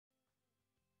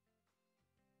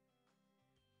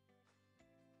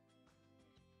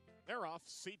They're off.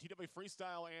 CTW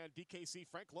Freestyle and DKC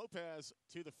Frank Lopez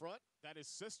to the front. That is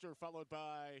Sister, followed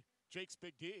by Jake's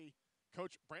Big D,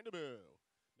 Coach Brandabu.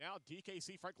 Now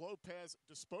DKC Frank Lopez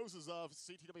disposes of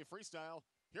CTW Freestyle.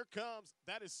 Here comes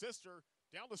That is Sister.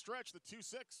 Down the stretch, the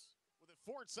 2-6. With it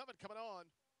 4 and 7 coming on.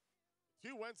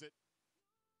 2 wins it.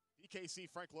 DKC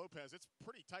Frank Lopez. It's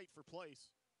pretty tight for place.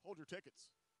 Hold your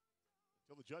tickets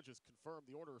until the judges confirm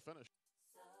the order of finish.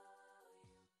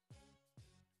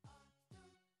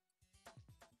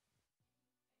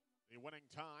 The winning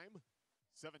time,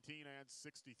 17 and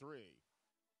 63.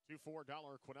 $2-4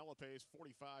 Quinella pays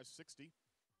 45.60.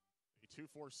 A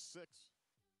 $2-4-6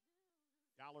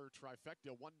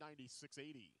 trifecta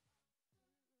 196.80.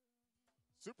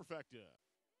 Superfecta,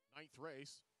 9th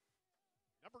race.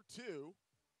 Number 2,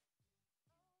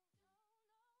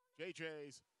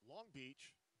 JJ's Long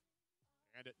Beach.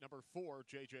 And at number 4,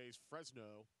 JJ's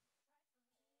Fresno.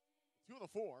 2 of the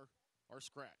 4 are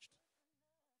scratched.